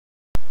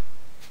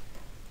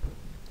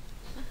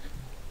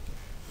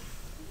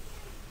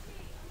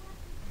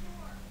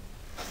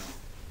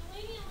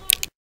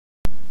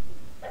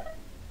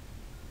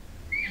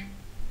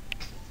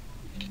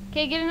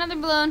Okay, get another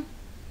balloon.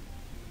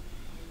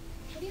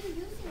 What are you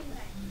using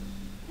that?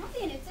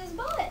 Nothing, it says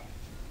bullet.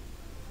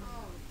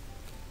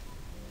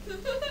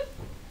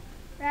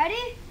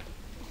 Ready?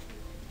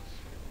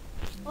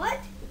 What?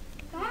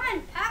 Come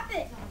on, pop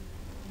it.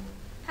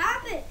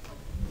 Pop it.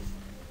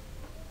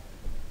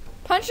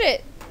 Punch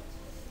it.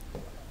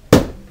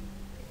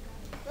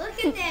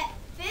 Look at that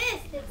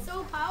fist, it's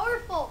so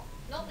powerful.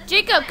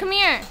 Jacob, come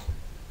here.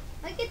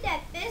 Look at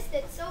that fist,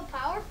 it's so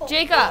powerful.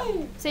 Jacob,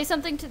 Boom. say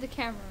something to the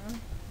camera.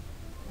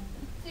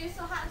 So you're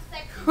so hot and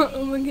sexy.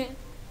 Oh my god.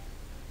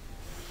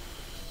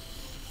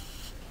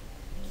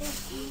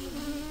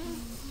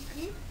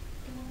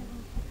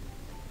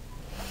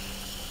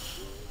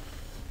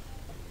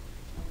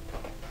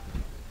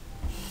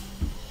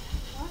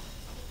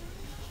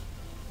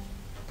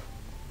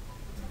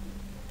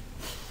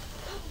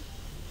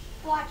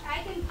 Watch,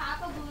 I can pop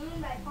a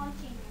balloon by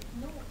punching it.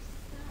 No, stop.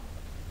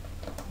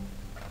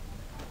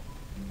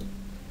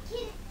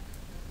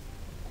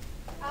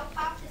 I'll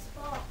pop this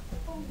ball.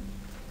 Boom.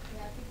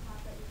 Yeah, I can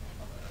pop it.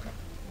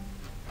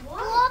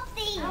 What? I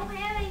don't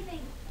have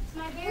anything. It's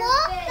my bare fist.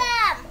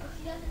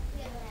 She doesn't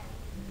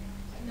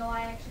have No,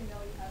 I actually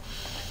know you have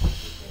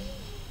something.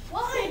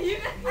 What? I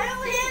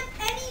don't have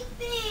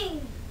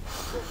anything.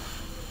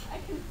 I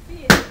can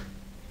see it.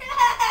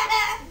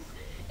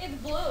 It's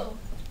blue.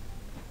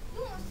 You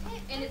almost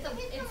hit. And it's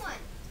hit someone.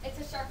 it's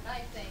a sharp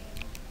knife thing.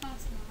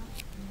 That's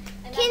not.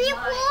 And Can that's you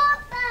mine. pull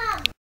up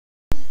them?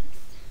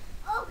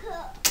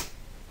 Okay.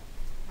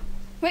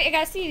 Wait, I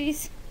gotta see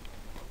these.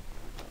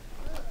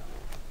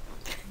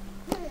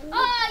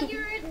 Oh,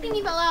 your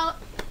thingy fell out.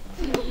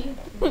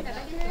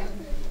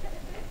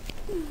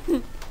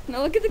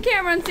 Now look at the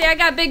camera and say I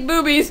got big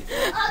boobies.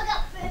 I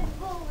got big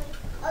boobies.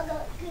 I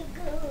got big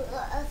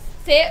boobies.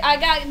 Say it, I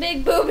got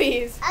big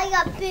boobies. I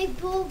got big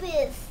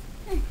boobies.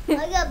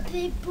 I got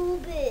big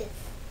boobies.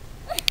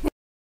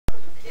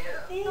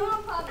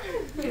 Don't pop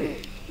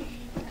it.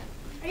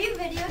 Are you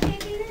videotaping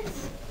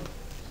this?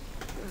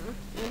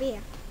 Yeah.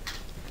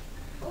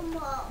 Oh,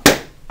 Mom.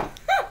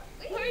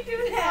 Let me do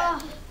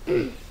that.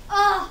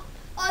 Oh,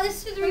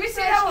 this is Let me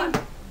see that one.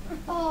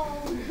 Oh,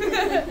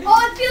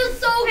 it feels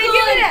so Hey, good.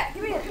 give me that.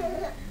 Give me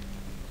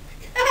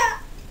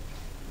that.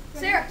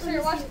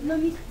 Sarah, watch it. Let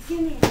me give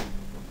me.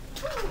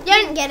 You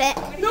didn't get it.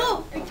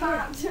 No. It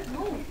popped.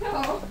 No.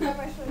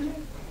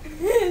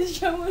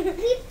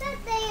 Keep that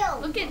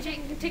down. Look at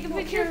Jake. Take a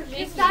picture.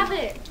 Stop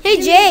it. Hey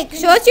Jake,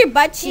 show us your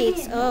butt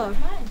cheeks. Oh.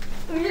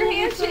 Your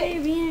hand's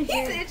He's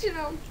itching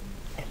them.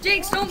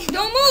 Jakes, don't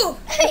move.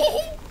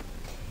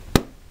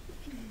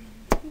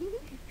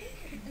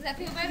 Does that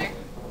feel better?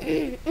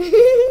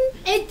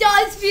 It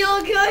does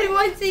feel good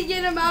once you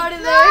get him out of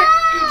there.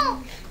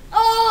 No!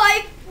 Oh,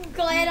 I'm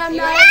glad I'm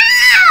not.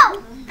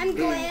 No! I'm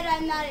glad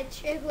I'm not a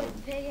chick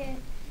with big head.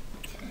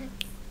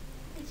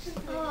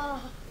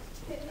 Oh.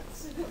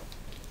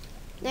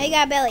 Now you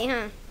got a belly,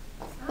 huh?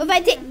 What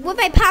if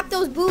I pop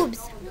those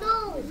boobs?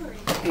 No.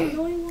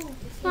 No, you won't.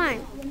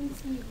 Fine. Let me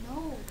see.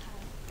 No.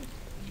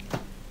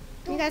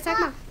 You guys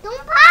talking about?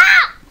 Don't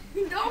pop!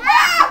 Don't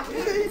pop.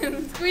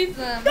 Squeeze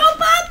them. Don't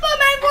pop them!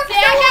 I worked I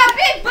got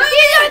big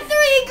These are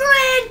 3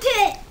 grand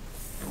tits!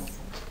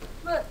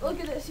 Look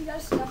at this. You gotta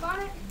step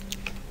on it.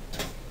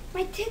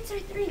 My tits are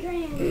 3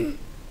 grand.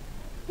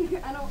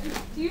 I don't.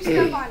 You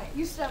step on it.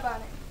 You step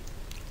on it.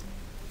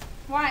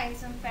 Why?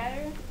 Some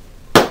fatter?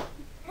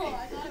 Oh,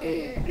 I thought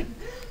it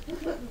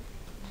was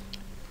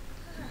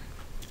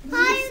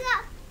How you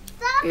got?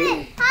 Stop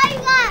it! How you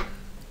got?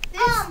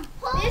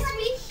 Hole in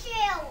your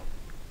shell.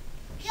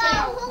 Got a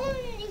hole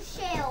in your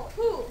shell.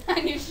 Who?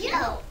 On your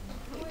shell.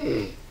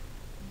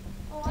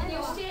 Oh, I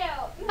know. Why do you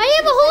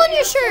have a hole in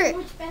your shirt?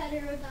 Much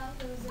better without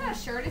those. It's not a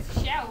shirt, it's a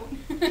shout. Why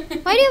do you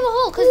have a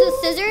hole? Because of the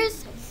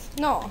scissors?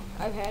 No,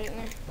 I've had it in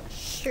there.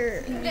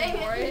 Sure. Dang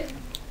it.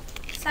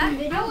 Stop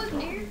it. I was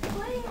playing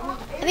off.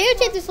 I think I'll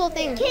take this whole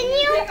thing. Can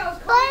you button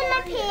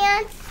my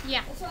pants?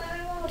 Yeah.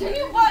 Can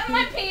you button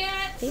my I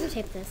pants? think I'll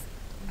tape this.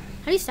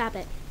 How do you stop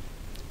it?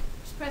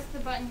 Just press the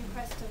button you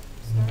press to start.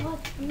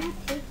 Look, I'm not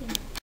taking it.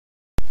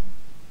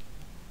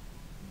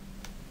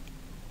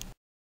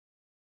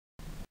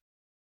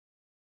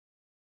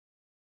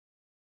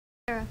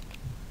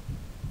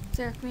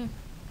 Sarah, come here.